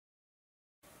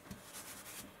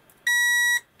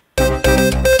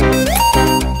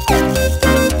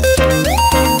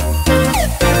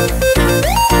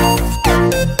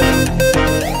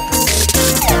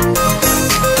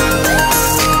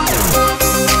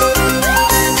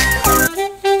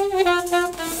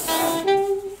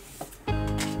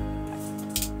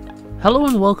Hello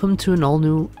and welcome to an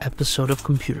all-new episode of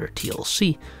Computer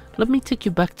TLC. Let me take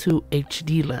you back to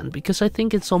HD land, because I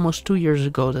think it's almost 2 years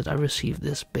ago that I received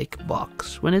this big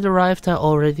box. When it arrived, I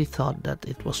already thought that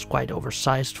it was quite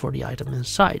oversized for the item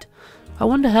inside. I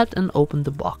went ahead and opened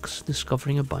the box,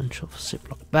 discovering a bunch of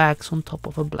Ziploc bags on top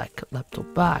of a black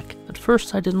laptop bag. At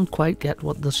first I didn't quite get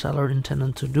what the seller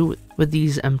intended to do with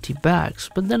these empty bags,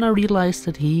 but then I realized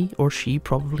that he or she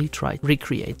probably tried to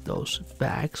recreate those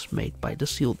bags made by the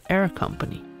Sealed Air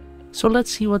company. So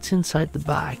let's see what's inside the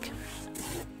bag.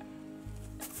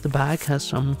 The bag has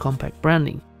some Compaq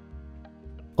branding.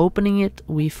 Opening it,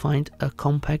 we find a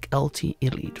Compaq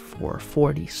LTE Lite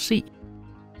 440C.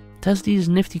 It has these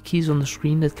nifty keys on the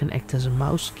screen that can act as a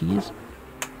mouse keys.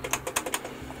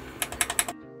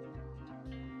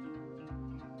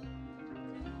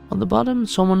 On the bottom,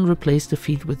 someone replaced the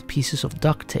feet with pieces of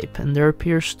duct tape, and there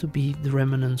appears to be the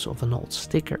remnants of an old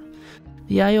sticker.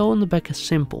 The I/O on the back is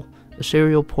simple: a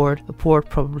serial port, a port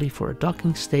probably for a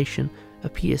docking station, a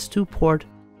PS2 port,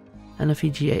 and a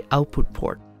VGA output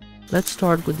port. Let's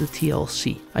start with the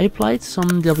TLC. I applied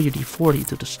some WD-40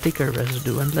 to the sticker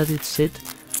residue and let it sit,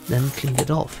 then cleaned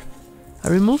it off. I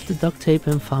removed the duct tape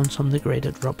and found some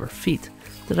degraded rubber feet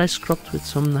that I scrubbed with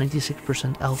some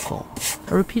 96% alcohol.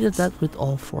 I repeated that with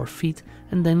all 4 feet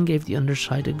and then gave the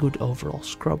underside a good overall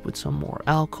scrub with some more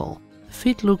alcohol. The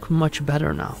feet look much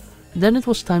better now. Then it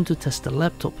was time to test the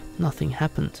laptop. Nothing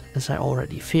happened, as I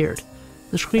already feared.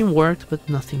 The screen worked, but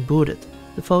nothing booted.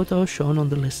 The photo shown on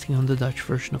the listing on the Dutch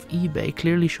version of eBay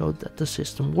clearly showed that the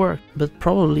system worked, but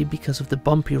probably because of the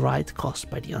bumpy ride caused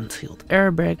by the unsealed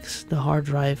airbags, the hard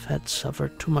drive had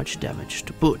suffered too much damage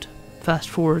to boot. Fast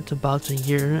forward about a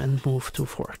year and move to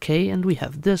 4K and we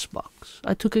have this box.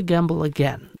 I took a gamble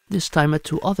again, this time at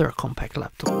 2 other Compaq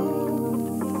laptops.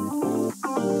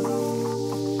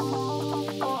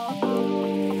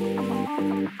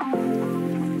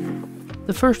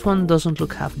 The first one doesn't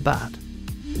look half bad.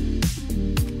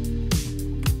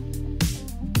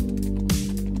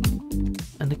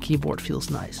 And the keyboard feels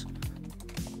nice.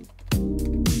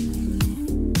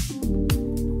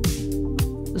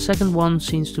 The second one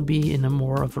seems to be in a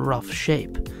more of a rough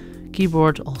shape.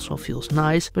 Keyboard also feels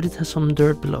nice, but it has some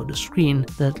dirt below the screen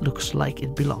that looks like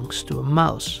it belongs to a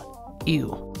mouse.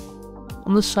 Ew.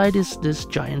 On the side is this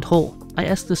giant hole. I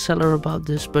asked the seller about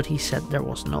this, but he said there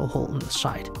was no hole on the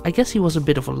side. I guess he was a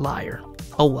bit of a liar.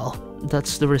 Oh well,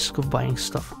 that's the risk of buying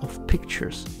stuff of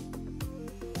pictures.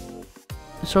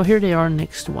 So here they are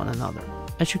next to one another.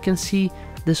 As you can see,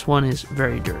 this one is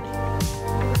very dirty.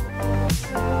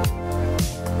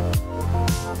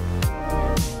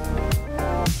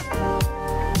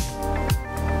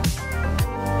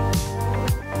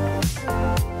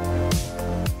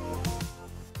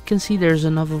 You can see there's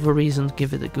enough of a reason to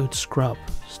give it a good scrub,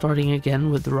 starting again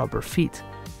with the rubber feet.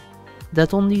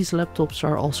 That on these laptops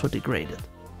are also degraded.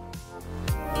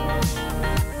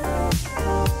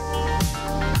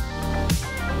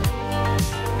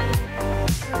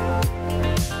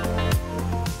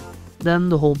 Then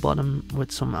the whole bottom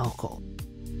with some alcohol.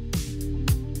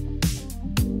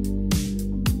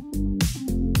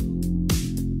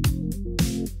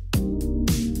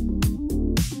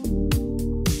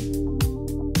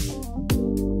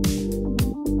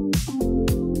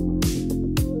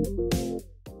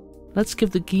 Let's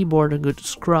give the keyboard a good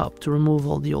scrub to remove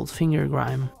all the old finger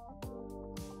grime.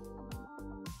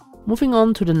 Moving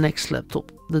on to the next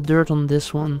laptop. The dirt on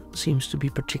this one seems to be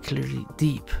particularly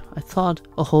deep. I thought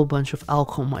a whole bunch of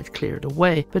alcohol might clear it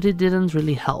away, but it didn't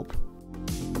really help.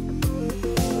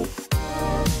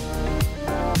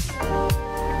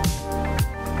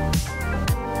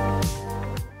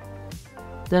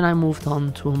 Then I moved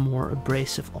on to a more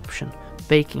abrasive option,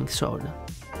 baking soda.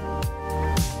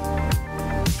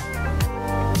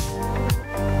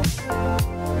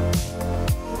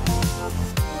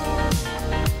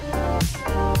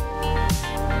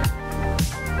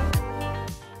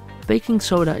 Baking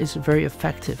soda is very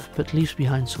effective, but leaves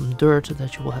behind some dirt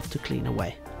that you will have to clean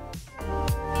away.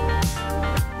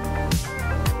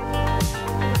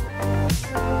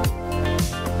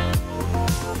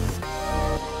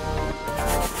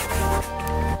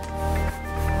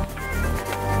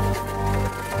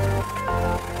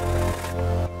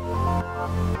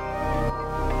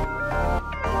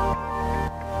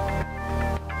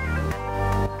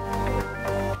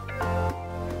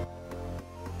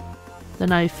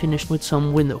 Then I finished with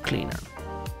some window cleaner.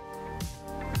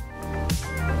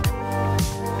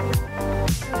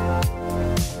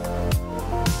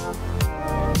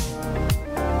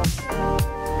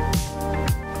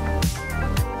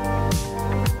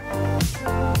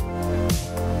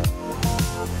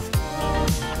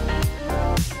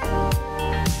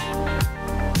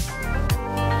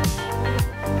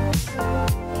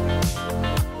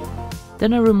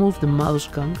 Then I removed the mouse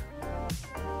gunk.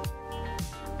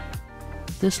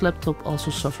 This laptop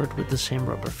also suffered with the same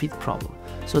rubber feet problem,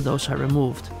 so those I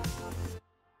removed.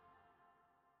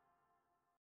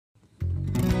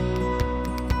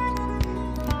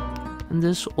 And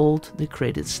this old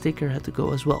degraded sticker had to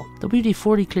go as well. The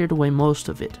WD-40 cleared away most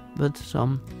of it, but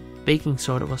some baking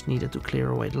soda was needed to clear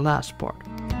away the last part.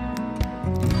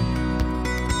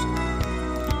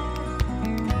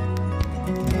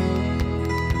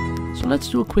 So let's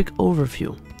do a quick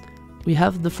overview. We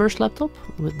have the first laptop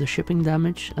with the shipping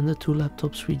damage and the two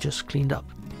laptops we just cleaned up.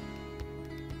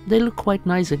 They look quite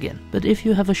nice again, but if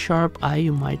you have a sharp eye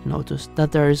you might notice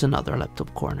that there is another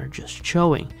laptop corner just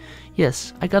showing.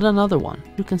 Yes, I got another one.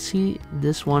 You can see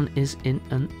this one is in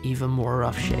an even more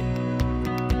rough shape.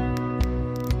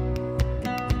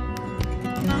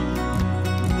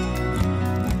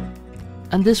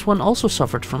 And this one also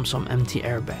suffered from some empty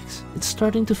airbags. It's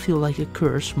starting to feel like a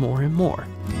curse more and more.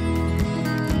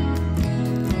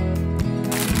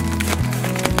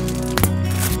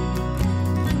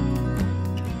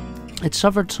 It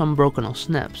suffered some broken off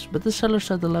snaps, but the seller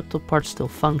said the laptop parts still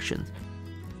functioned.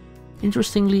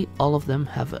 Interestingly, all of them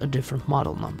have a different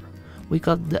model number. We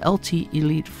got the LTE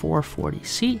Elite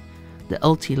 440C, the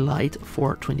LTE Lite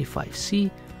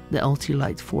 425C, the LTE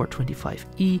Lite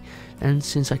 425E, and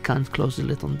since I can't close the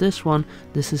lid on this one,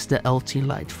 this is the LTE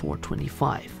Lite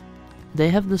 425. They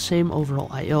have the same overall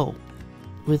I/O,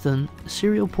 with a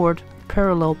serial port,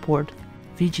 parallel port,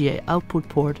 VGA output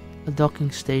port, a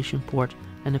docking station port,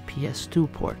 and a PS2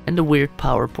 port, and a weird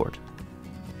power port.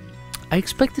 I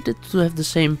expected it to have the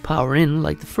same power in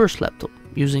like the first laptop,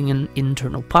 using an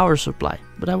internal power supply,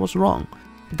 but I was wrong.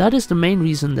 That is the main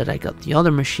reason that I got the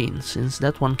other machine, since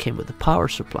that one came with a power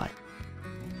supply.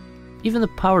 Even the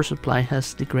power supply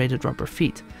has degraded rubber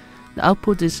feet. The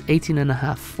output is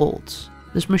 18.5 volts.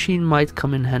 This machine might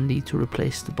come in handy to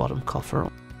replace the bottom cover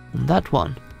on that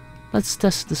one. Let's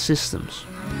test the systems.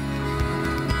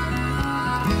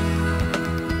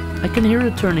 I can hear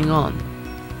it turning on.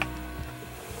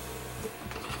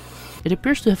 It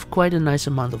appears to have quite a nice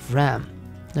amount of RAM.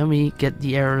 Then we get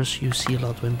the errors you see a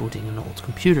lot when booting an old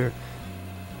computer.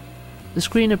 The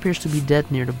screen appears to be dead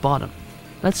near the bottom.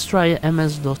 Let's try a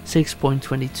MS-DOS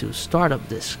 6.22 startup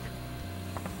disk.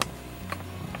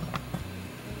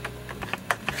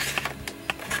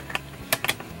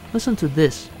 Listen to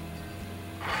this.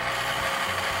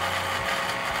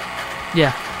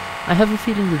 Yeah, I have a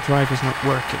feeling the drive is not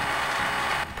working.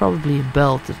 Probably a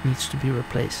belt that needs to be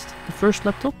replaced. The first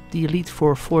laptop, the Elite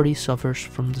 440, suffers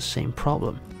from the same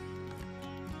problem.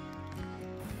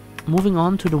 Moving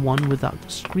on to the one without the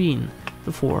screen,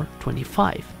 the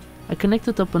 425. I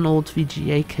connected up an old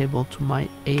VGA cable to my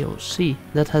AOC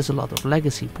that has a lot of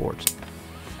legacy ports.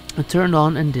 I turned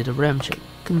on and did a RAM check.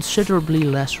 Considerably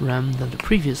less RAM than the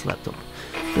previous laptop,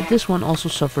 but this one also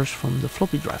suffers from the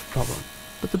floppy drive problem,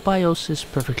 but the BIOS is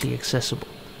perfectly accessible.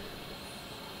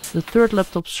 The third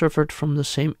laptop suffered from the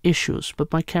same issues,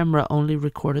 but my camera only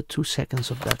recorded 2 seconds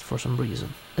of that for some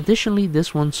reason. Additionally,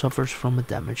 this one suffers from a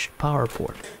damaged power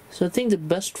port. So I think the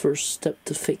best first step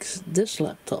to fix this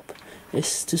laptop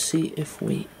is to see if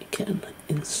we can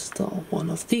install one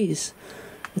of these.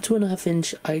 A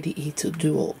 2.5-inch IDE to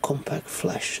dual Compaq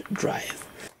flash drive.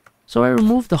 So I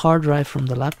removed the hard drive from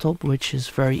the laptop, which is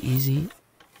very easy,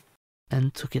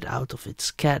 and took it out of its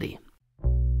caddy.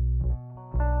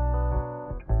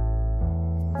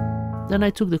 Then I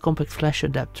took the Compaq flash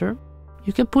adapter.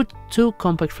 You can put 2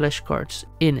 Compaq flash cards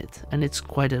in it, and it's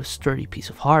quite a sturdy piece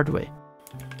of hardware.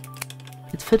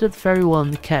 It fitted very well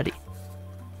in the caddy.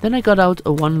 Then I got out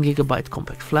a 1GB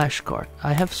Compaq flash card.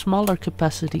 I have smaller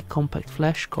capacity Compaq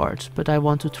flash cards, but I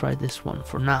want to try this one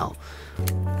for now.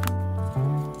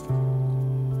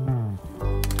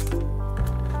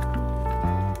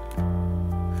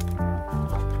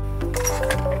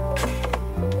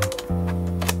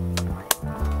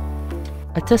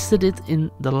 I tested it in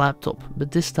the laptop,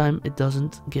 but this time it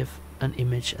doesn't give an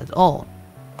image at all.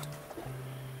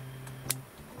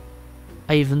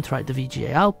 I even tried the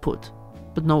VGA output,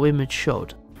 but no image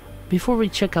showed. Before we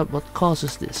check out what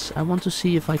causes this, I want to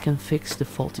see if I can fix the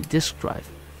faulty disk drive.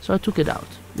 So I took it out.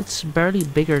 It's barely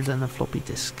bigger than a floppy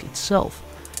disk itself.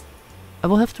 I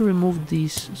will have to remove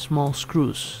these small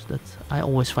screws that I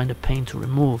always find a pain to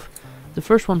remove. The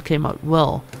first one came out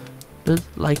well, but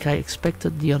like I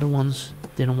expected, the other ones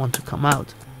didn't want to come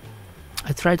out.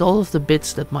 I tried all of the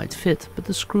bits that might fit, but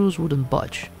the screws wouldn't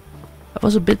budge. I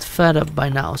was a bit fed up by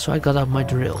now, so I got out my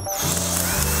drill.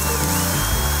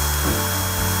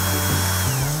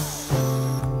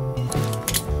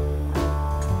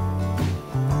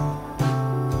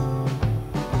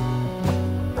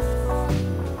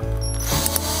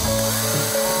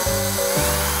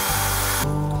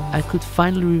 I could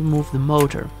finally remove the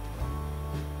motor.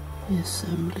 The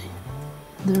assembly.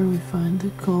 There we find the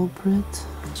culprit.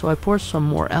 So I poured some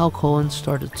more alcohol and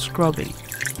started scrubbing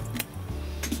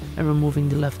and removing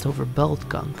the leftover belt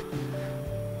gunk.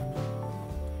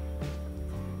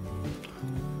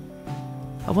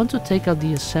 I want to take out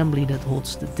the assembly that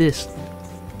holds the disc.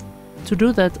 To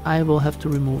do that, I will have to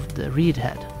remove the reed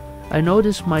head. I know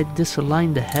this might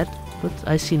disalign the head, but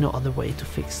I see no other way to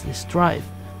fix this drive.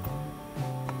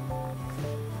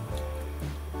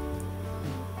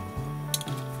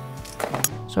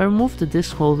 So I removed the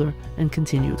disc holder and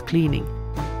continued cleaning.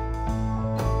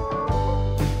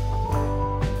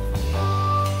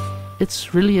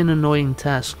 It's really an annoying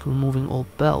task removing old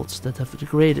belts that have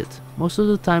degraded. Most of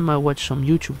the time I watch some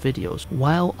YouTube videos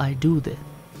while I do that.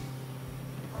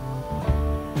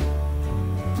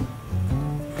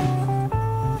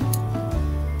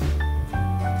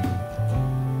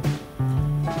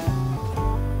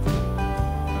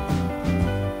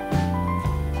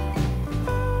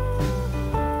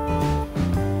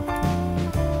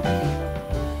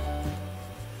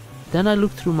 Then I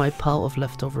looked through my pile of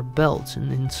leftover belts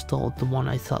and installed the one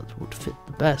I thought would fit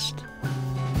the best.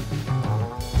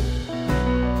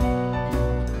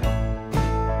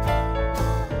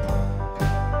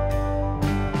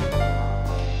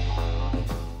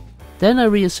 Then I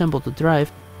reassembled the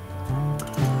drive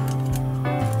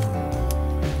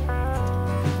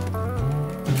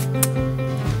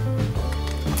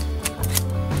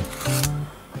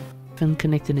and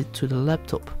connected it to the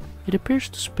laptop. It appears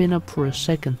to spin up for a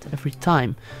second every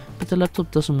time, but the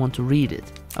laptop doesn't want to read it.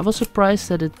 I was surprised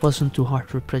that it wasn't too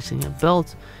hard replacing a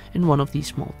belt in one of these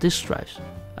small disk drives.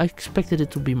 I expected it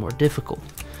to be more difficult.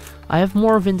 I have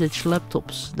more vintage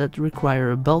laptops that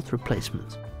require a belt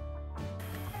replacement.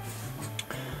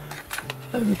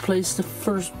 I replaced the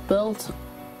first belt.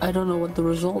 I don't know what the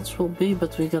results will be,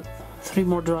 but we got 3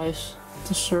 more drives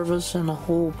to service and a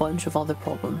whole bunch of other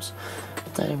problems.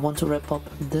 But I want to wrap up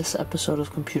this episode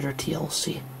of Computer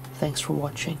TLC. Thanks for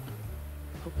watching.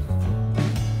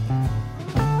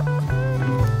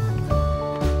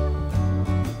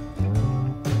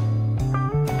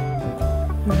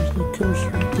 There's the cursor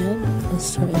again.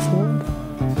 Let's try F1.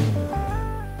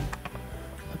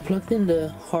 I plugged in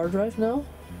the hard drive now.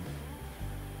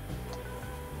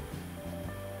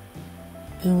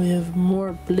 And we have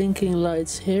more blinking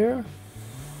lights here.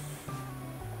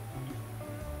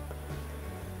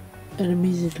 And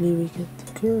immediately we get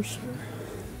the cursor.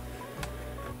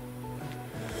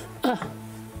 Ah!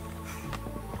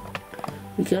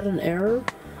 We got an error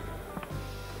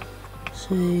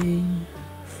saying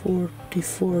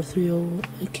 4430,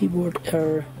 a keyboard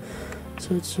error.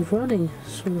 So it's running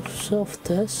sort of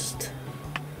self-test.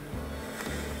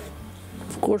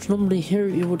 Of course, normally here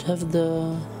you would have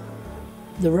the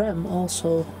RAM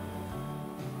also.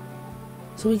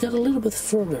 So we got a little bit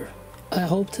further. I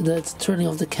hoped that turning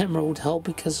off the camera would help,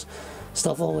 because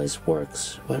stuff always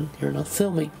works when you're not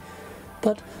filming.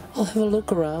 But I'll have a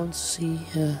look around, see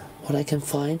what I can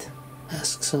find,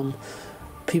 ask some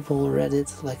people on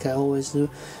Reddit like I always do.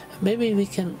 Maybe we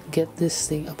can get this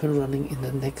thing up and running in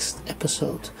the next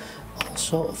episode.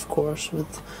 Also, of course,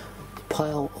 with the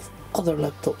pile of other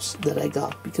laptops that I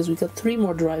got, because we got 3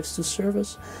 more drives to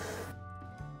service.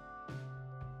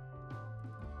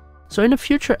 So in a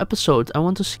future episode, I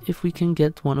want to see if we can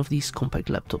get one of these Compaq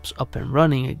laptops up and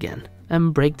running again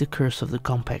and break the curse of the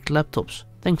Compaq laptops.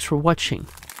 Thanks for watching.